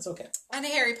 That's okay. On the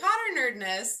Harry Potter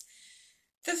nerdness,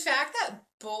 the fact that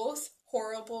both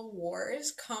horrible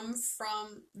wars come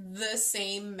from the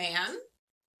same man,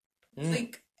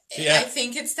 I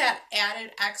think it's that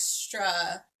added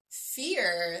extra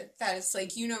fear that it's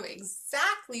like,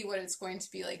 exactly what it's going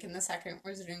to be like in the second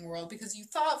Wizarding World, because you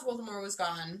thought Voldemort was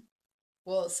gone.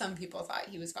 Well, some people thought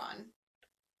he was gone.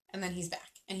 And then he's back,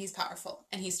 and he's powerful,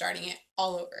 and he's starting it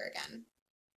all over again.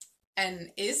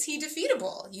 And is he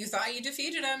defeatable? You thought you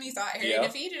defeated him, you thought Harry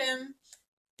defeated him,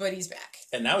 but he's back.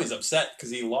 And now he's upset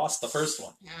because he lost the first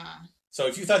one. Yeah. So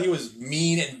if you thought he was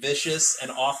mean and vicious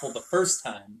and awful the first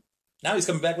time, now he's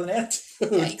coming back with an attitude.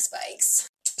 Yikes, spikes.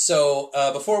 So,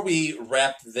 before we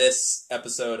wrap this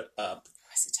episode up...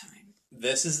 What's the time?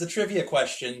 This is the trivia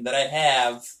question that I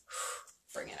have...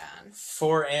 Bring it on.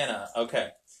 For Anna. Okay.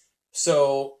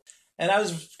 So, and I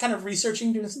was kind of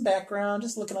researching, doing some background,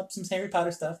 just looking up some Harry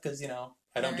Potter stuff, because,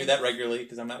 I don't do that regularly,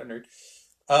 because I'm not a nerd.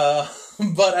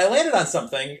 But I landed on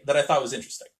something that I thought was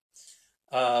interesting.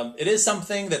 It is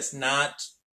something that's not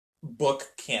book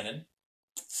canon.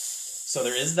 So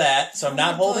there is that. So I'm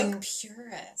not holding...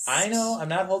 Purist. I know, I'm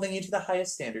not holding you to the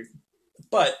highest standard.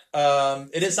 But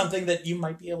it is something that you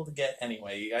might be able to get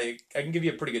anyway. I can give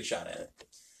you a pretty good shot at it.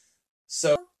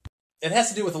 So it has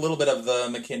to do with a little bit of the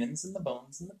McKinnons and the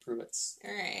Bones and the Pruitts.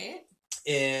 All right.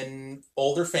 In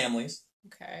older families.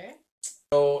 Okay.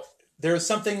 So there was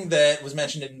something that was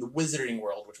mentioned in the Wizarding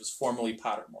World, which was formerly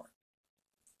Pottermore.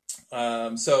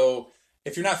 So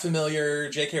if you're not familiar,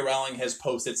 J.K. Rowling has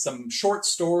posted some short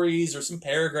stories or some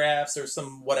paragraphs or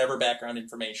some whatever background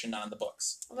information on the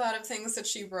books. A lot of things that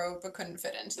she wrote but couldn't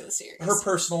fit into the series. Her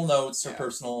personal notes, her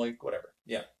personal, whatever.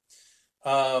 Yeah.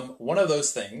 One of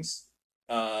those things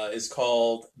is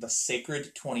called the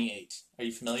Sacred 28. Are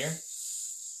you familiar?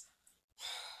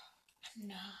 I'm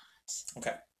not. Okay.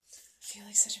 I feel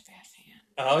like such a bad fan.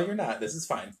 Oh, you're not. This is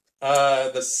fine.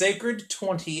 The Sacred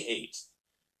 28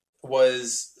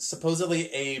 was supposedly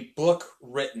a book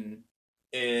written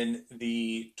in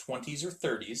the 20s or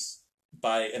 30s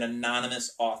by an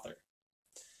anonymous author.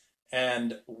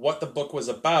 And what the book was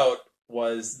about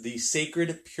was the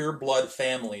sacred pureblood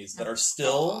families that are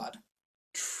still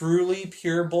truly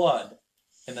pure blood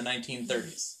in the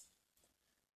 1930s.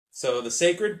 So the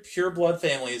sacred pure blood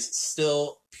family is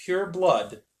still pure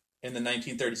blood in the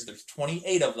 1930s. There's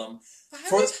 28 of them. Why are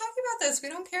we talking about this? We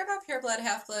don't care about pure blood,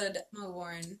 half-blood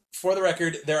Muggle-born. For the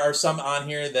record, there are some on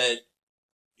here that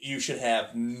you should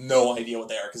have no idea what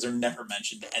they are because they're never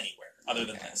mentioned anywhere other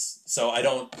than this. So I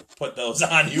don't put those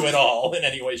on you at all in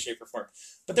any way, shape, or form.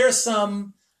 But there are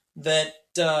some that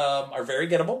are very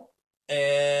gettable,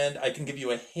 and I can give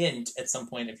you a hint at some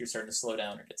point if you're starting to slow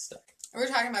down or get stuck. We're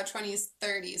talking about 20s,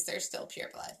 30s. They're still pure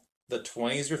blood. The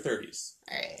 20s or 30s.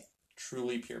 All right.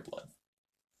 Truly pure blood.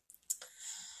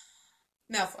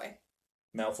 Malfoy.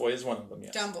 Malfoy is one of them,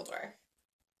 yes. Dumbledore.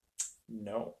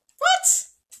 No. What?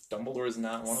 Dumbledore is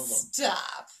not one of them.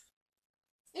 Stop.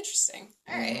 Interesting.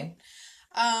 All right.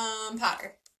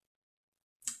 Potter.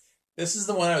 This is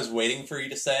the one I was waiting for you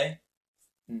to say.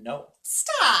 No.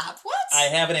 Stop. What? I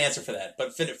have an answer for that,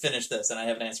 but finish this, and I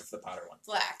have an answer for the Potter one.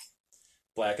 Black.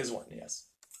 Black is one, yes.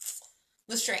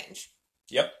 Lestrange.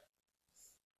 Yep.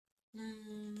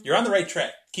 You're on the right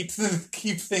track. Keep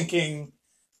thinking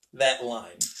that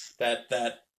line,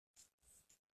 that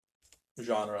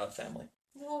genre of family.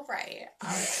 Well, right,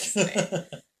 obviously.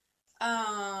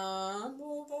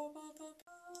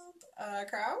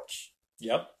 Crouch.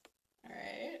 Yep. All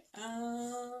right.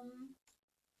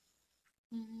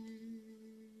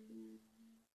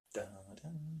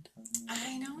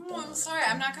 I know. I'm sorry.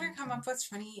 I'm not gonna come up with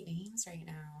 28 names right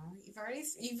now. You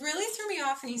really threw me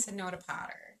off when you said no to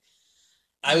Potter.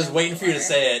 I was waiting for you to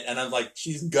say it, and I'm like,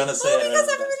 she's gonna say it. Because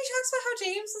everybody talks about how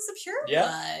James is a pure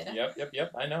blood.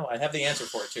 Yep. I know. I have the answer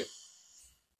for it too.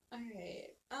 All right.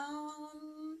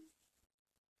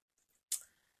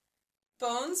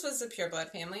 Bones was a pure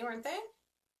blood family, weren't they?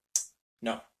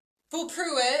 No. Well,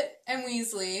 Pruitt and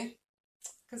Weasley,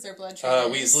 because they're blood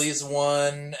traders. Weasley is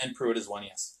one, and Pruitt is one.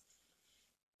 Yes.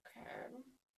 Okay.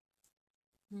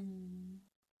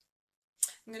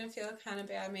 I'm going to feel kind of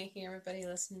bad making everybody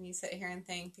listen to me sit here and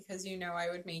think, because you know I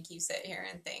would make you sit here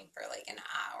and think for like an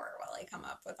hour while I come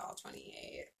up with all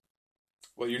 28.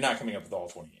 Well, you're not coming up with all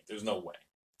 28. There's no way.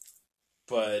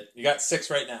 But you got 6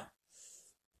 right now.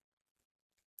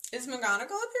 Is McGonagall a pure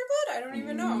blood? I don't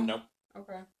even know. Nope.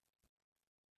 Okay.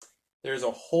 There's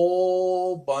a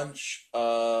whole bunch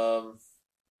of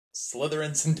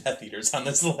Slytherins and Death Eaters on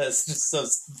this list. Just so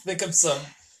think of some.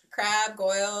 Crabbe,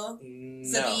 Goyle,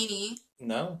 no. Zabini.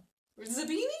 No.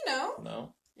 Zabini? No.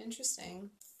 No. Interesting.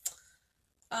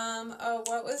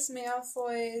 What was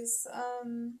Malfoy's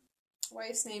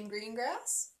wife's name?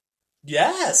 Greengrass?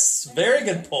 Yes. Very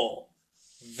good pull.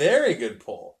 Very good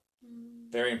pull.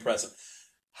 Very impressive.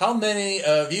 How many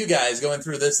of you guys going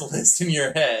through this list in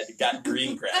your head got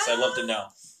Greengrass? I'd love to know.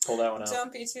 Pull that one out.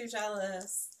 Don't be too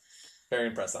jealous. Very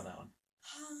impressed on that one.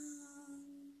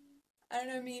 I don't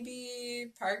know,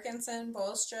 maybe Parkinson,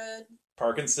 Bulstrode.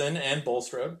 Parkinson and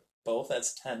Bulstrode. Both.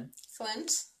 That's 10.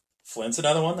 Flint. Flint's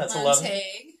another one. That's Montague. 11.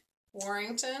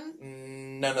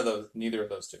 Warrington. None of those. Neither of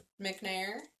those two.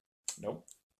 McNair. Nope.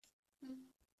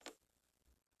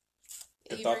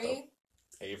 Avery. Thought,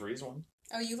 Avery's one.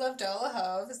 Oh, you love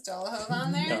Dolohov. Is Dolohov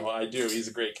on there? No, I do. He's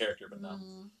a great character, but no.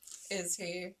 Is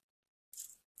he?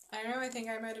 I don't know. I think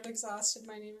I might have exhausted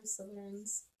my name of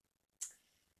Slytherins.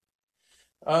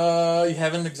 You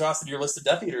haven't exhausted your list of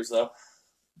Death Eaters, though.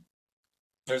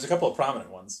 There's a couple of prominent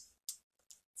ones.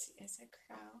 Let's see, is it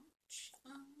Crouch?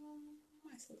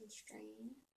 I said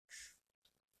Lestrange.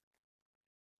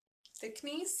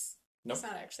 Thickniece? Nope. It's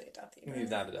not actually a Death Eater. He's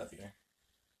not a Death Eater.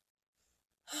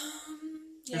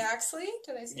 Yaxley?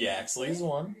 Did I say Yaxley's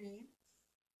one. Right.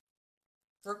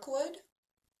 Brookwood?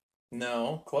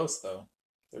 No, close, though.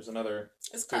 There's another...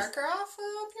 Is Karkaroff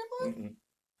a pure blood?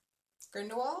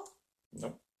 Grindelwald?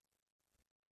 Nope.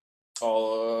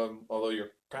 Although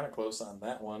you're kind of close on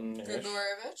that one.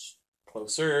 Grigorovich?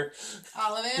 Closer.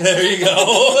 Ollivander? There you go.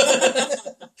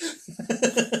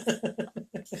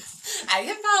 I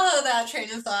can follow that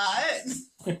train of thought.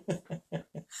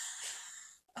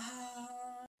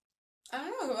 I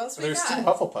don't know, who else we got? There's 2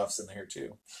 Hufflepuffs in there,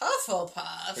 too.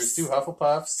 Hufflepuffs? There's 2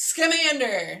 Hufflepuffs.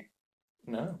 Scamander?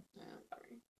 No.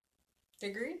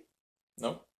 Degree?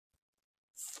 Nope.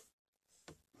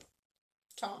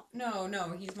 Tom? No,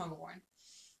 he's Muggle-born.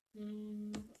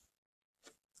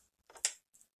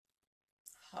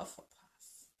 Hufflepuff.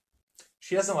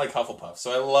 She doesn't like Hufflepuff,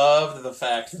 so I loved the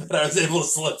fact that I was able to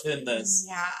slip in this.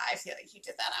 Yeah, I feel like you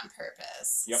did that on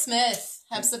purpose. Yep. Smith.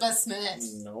 Hepzibah Smith.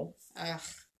 No. Ugh.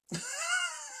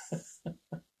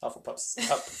 Hufflepuff's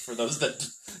up for those that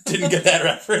didn't get that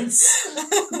reference.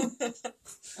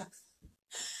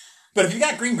 But if you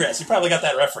got Greengrass, you probably got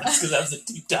that reference because that was a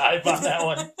deep dive on that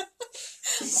one.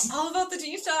 All about the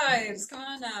deep dives. Come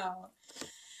on now.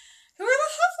 Who are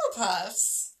the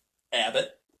Hufflepuffs?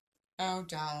 Abbott. Oh,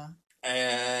 duh.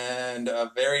 And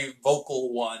a very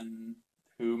vocal one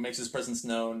who makes his presence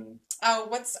known. Oh,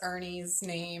 what's Ernie's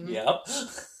name? Yep.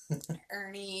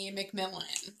 Ernie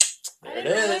McMillan. There I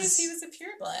didn't realize he was a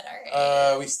pureblood.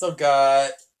 All right. We still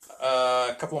got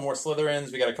a couple more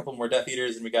Slytherins. We got a couple more Death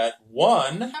Eaters, and we got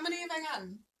one. How many have I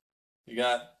gotten? You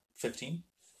got 15.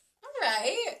 All right.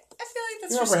 I feel like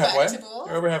that's You're respectable. Over halfway.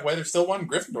 You're over halfway. There's still one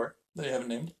Gryffindor that you haven't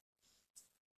named.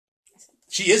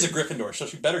 She is a Gryffindor, so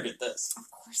she better get this.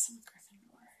 Of course I'm a Gryffindor.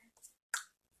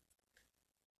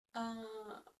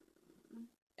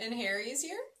 In Harry's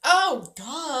year? Oh,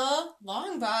 duh.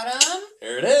 Longbottom.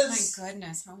 There it is. My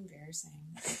goodness, how embarrassing.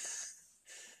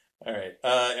 All right.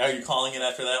 Are you calling it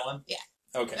after that one? Yeah.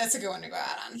 Okay. That's a good one to go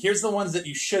out on. Here's the ones that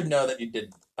you should know that you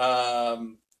didn't.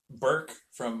 Burke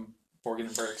from Borgin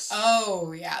and Burke's.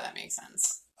 Oh, yeah, that makes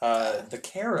sense. The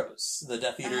Carrows, the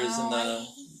Death Eaters, and I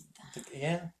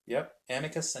the yep,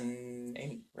 Amicus and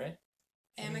Amy, right?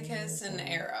 Amicus and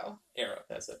Arrow. Arrow,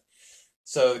 that's it.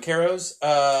 So the Carrows,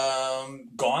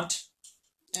 Gaunt.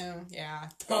 Oh yeah.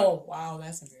 Oh wow,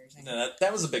 that's embarrassing. No,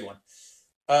 that was a big one.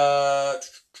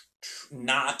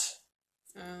 Knot,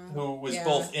 who was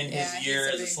both in his year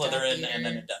as a Slytherin and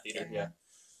then a Death Eater. Yeah.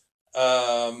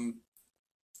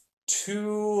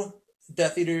 Two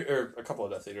Death Eater, or a couple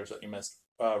of Death Eaters that you missed.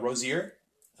 Rosier,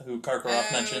 who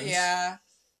Karkaroff mentions. Yeah.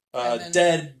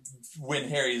 Dead when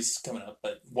Harry's coming up,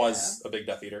 but was a big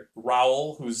Death Eater.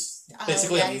 Rowell, who's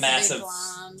basically a massive,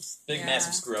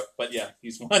 massive screw up. But yeah,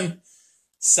 he's one.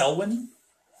 Selwyn.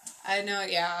 I know.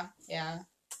 Yeah.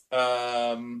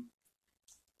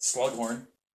 Slughorn.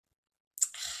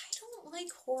 I don't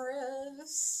like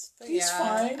Horace, but he's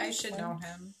fine. I should know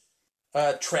him.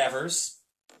 Travers.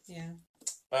 Yeah.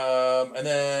 And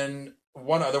then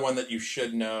one other one that you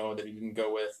should know that you didn't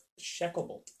go with,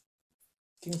 Shacklebolt.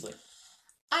 Kingsley.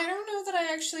 I don't know that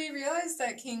I actually realized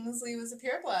that Kingsley was a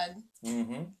pureblood.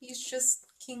 Mm-hmm. He's just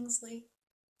Kingsley.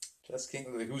 Just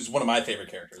Kingsley, who's one of my favorite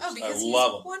characters. Oh, because I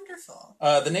love him. Wonderful.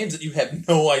 The names that you have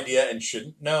no idea and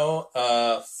shouldn't know.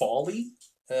 Folly.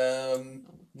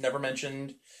 Never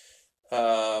mentioned.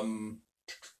 What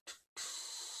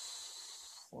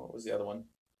was the other one?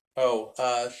 Oh,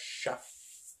 Shafiq?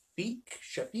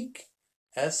 Shafiq?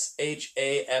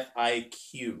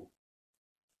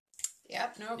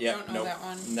 Yep, don't know that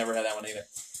one. Never had that one either.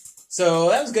 So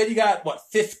that was good. You got,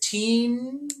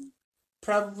 15?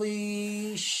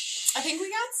 Probably... I think we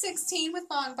got 16 with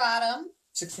Longbottom.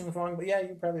 16 with Longbottom? Yeah,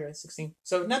 you're probably right. 16.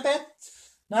 So not bad.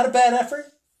 Not a bad effort.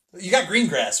 You got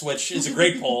Greengrass, which is a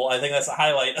great poll. I think that's a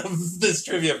highlight of this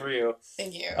trivia for you.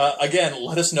 Thank you. Again,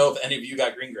 let us know if any of you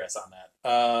got Greengrass on that.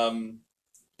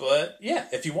 But yeah,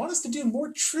 if you want us to do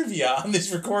more trivia on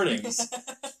these recordings,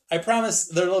 I promise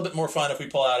they're a little bit more fun if we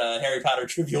pull out a Harry Potter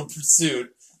Trivial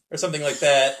Pursuit or something like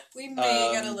that. We may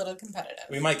get a little competitive.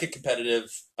 We might get competitive,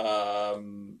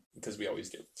 because we always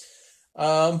do.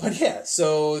 But yeah,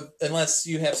 so unless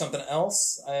you have something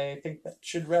else, I think that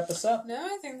should wrap us up. No,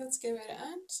 I think that's a good way to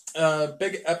end.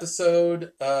 Big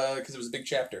episode, because it was a big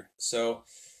chapter. So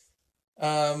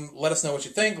let us know what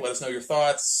you think. Let us know your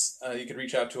thoughts. You can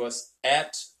reach out to us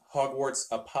at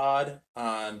HogwartsApod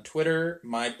on Twitter.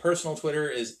 My personal Twitter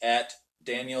is at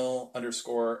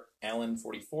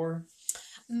Daniel_Allen44.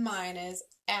 Mine is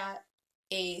at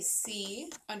AC_Solger.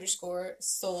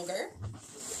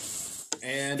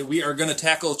 And we are going to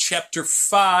tackle Chapter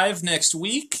 5 next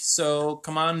week, so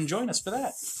come on and join us for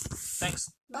that.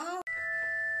 Thanks. Bye.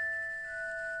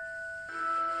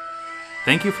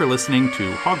 Thank you for listening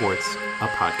to Hogwarts, a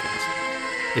podcast.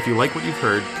 If you like what you've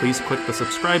heard, please click the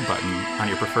subscribe button on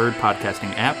your preferred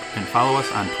podcasting app and follow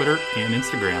us on Twitter and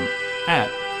Instagram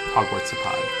at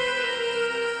HogwartsApod.